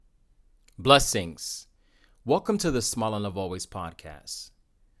Blessings. Welcome to the Smile and Love Always podcast.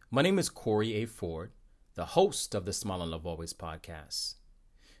 My name is Corey A. Ford, the host of the Smile and Love Always podcast.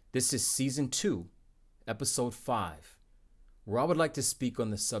 This is season 2, episode 5, where I would like to speak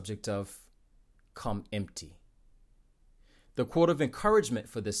on the subject of Come Empty. The quote of encouragement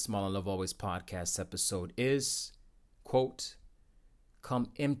for this Smile and Love Always podcast episode is, quote,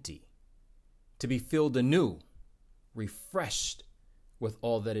 "Come empty, to be filled anew, refreshed with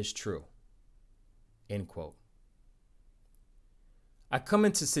all that is true." End quote. I come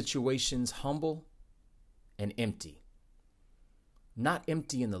into situations humble and empty. Not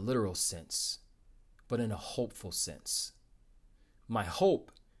empty in the literal sense, but in a hopeful sense. My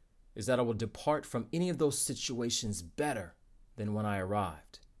hope is that I will depart from any of those situations better than when I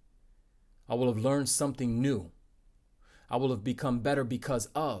arrived. I will have learned something new. I will have become better because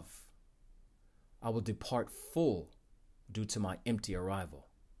of. I will depart full due to my empty arrival.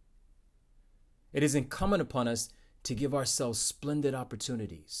 It is incumbent upon us to give ourselves splendid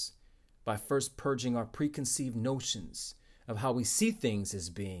opportunities by first purging our preconceived notions of how we see things as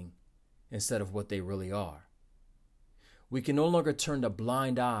being instead of what they really are. We can no longer turn a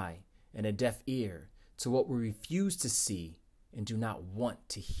blind eye and a deaf ear to what we refuse to see and do not want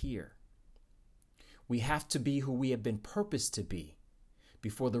to hear. We have to be who we have been purposed to be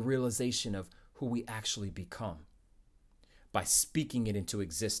before the realization of who we actually become, by speaking it into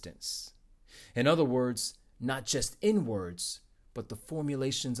existence. In other words, not just in words, but the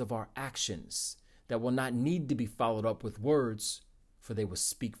formulations of our actions that will not need to be followed up with words, for they will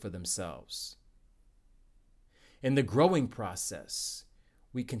speak for themselves. In the growing process,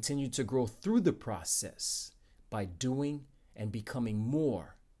 we continue to grow through the process by doing and becoming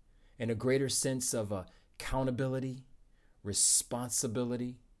more in a greater sense of accountability,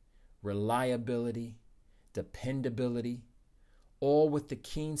 responsibility, reliability, dependability, all with the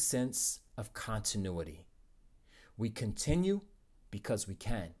keen sense of continuity. We continue because we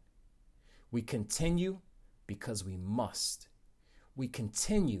can. We continue because we must. We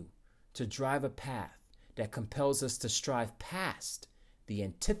continue to drive a path that compels us to strive past the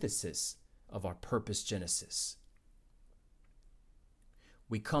antithesis of our purpose genesis.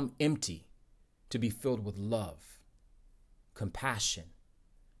 We come empty to be filled with love, compassion,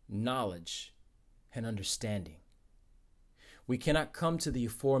 knowledge, and understanding. We cannot come to the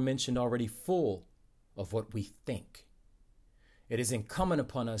aforementioned already full of what we think. It is incumbent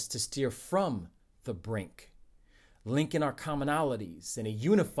upon us to steer from the brink, linking our commonalities in a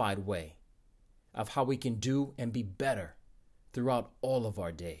unified way of how we can do and be better throughout all of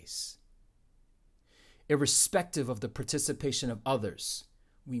our days. Irrespective of the participation of others,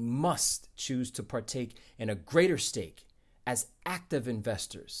 we must choose to partake in a greater stake as active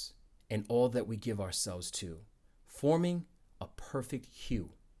investors in all that we give ourselves to, forming a perfect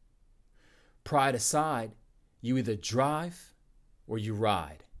hue. Pride aside, you either drive or you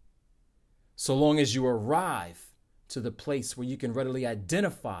ride. So long as you arrive to the place where you can readily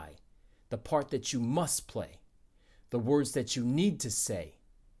identify the part that you must play, the words that you need to say,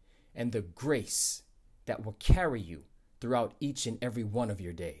 and the grace that will carry you throughout each and every one of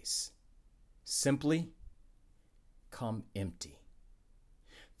your days. Simply come empty.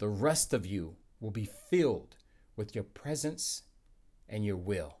 The rest of you will be filled with your presence and your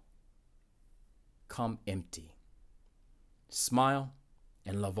will. Come empty. Smile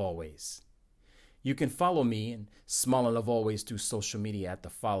and love always. You can follow me and Smile and Love Always through social media at the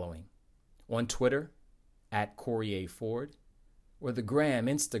following: on Twitter at Corey A. Ford, or the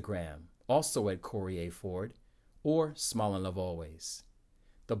Instagram, also at Corey A. Ford, or Smile and Love Always.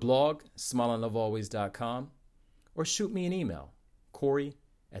 The blog, smileandlovealways.com, or shoot me an email,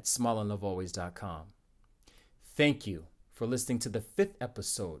 Corey@smileandlovealways.com. Thank you for listening to the 5th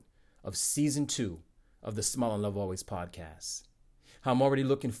episode of Season 2 of the Smile and Love Always podcast. I'm already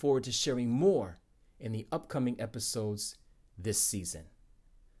looking forward to sharing more in the upcoming episodes this season.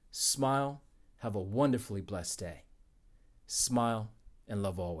 Smile, have a wonderfully blessed day. Smile and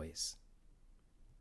love always.